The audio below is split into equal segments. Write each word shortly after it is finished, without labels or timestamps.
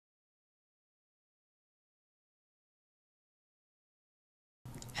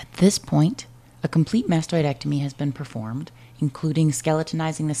this point, a complete mastoidectomy has been performed, including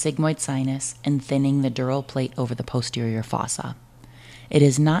skeletonizing the sigmoid sinus and thinning the dural plate over the posterior fossa. It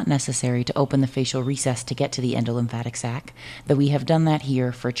is not necessary to open the facial recess to get to the endolymphatic sac, though we have done that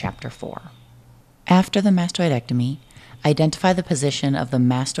here for Chapter 4. After the mastoidectomy, identify the position of the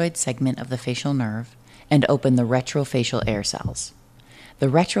mastoid segment of the facial nerve and open the retrofacial air cells. The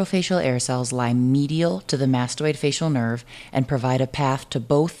retrofacial air cells lie medial to the mastoid facial nerve and provide a path to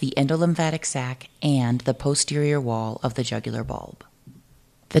both the endolymphatic sac and the posterior wall of the jugular bulb.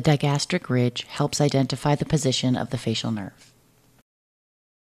 The digastric ridge helps identify the position of the facial nerve.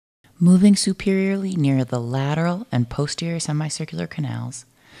 Moving superiorly near the lateral and posterior semicircular canals,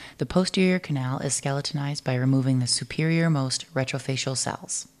 the posterior canal is skeletonized by removing the superiormost retrofacial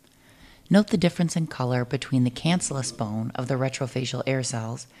cells. Note the difference in color between the cancellous bone of the retrofacial air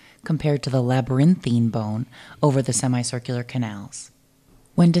cells compared to the labyrinthine bone over the semicircular canals.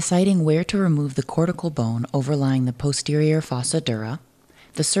 When deciding where to remove the cortical bone overlying the posterior fossa dura,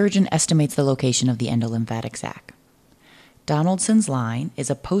 the surgeon estimates the location of the endolymphatic sac. Donaldson's line is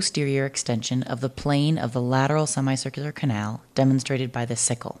a posterior extension of the plane of the lateral semicircular canal demonstrated by the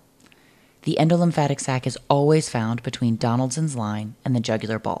sickle. The endolymphatic sac is always found between Donaldson's line and the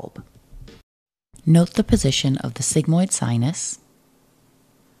jugular bulb. Note the position of the sigmoid sinus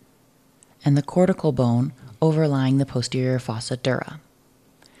and the cortical bone overlying the posterior fossa dura.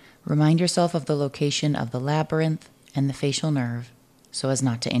 Remind yourself of the location of the labyrinth and the facial nerve so as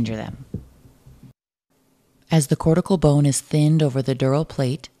not to injure them. As the cortical bone is thinned over the dural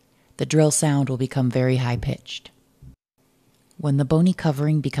plate, the drill sound will become very high-pitched. When the bony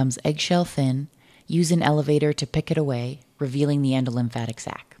covering becomes eggshell thin, use an elevator to pick it away, revealing the endolymphatic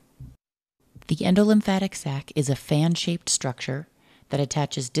sac. The endolymphatic sac is a fan-shaped structure that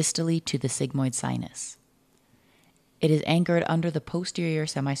attaches distally to the sigmoid sinus. It is anchored under the posterior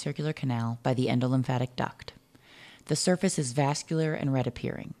semicircular canal by the endolymphatic duct. The surface is vascular and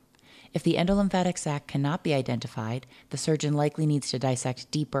red-appearing. If the endolymphatic sac cannot be identified, the surgeon likely needs to dissect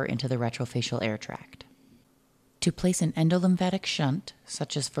deeper into the retrofacial air tract. To place an endolymphatic shunt,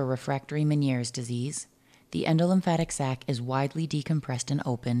 such as for refractory Meniere's disease, the endolymphatic sac is widely decompressed and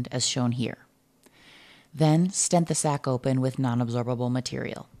opened as shown here. Then stent the sac open with non-absorbable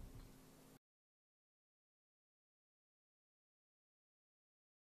material.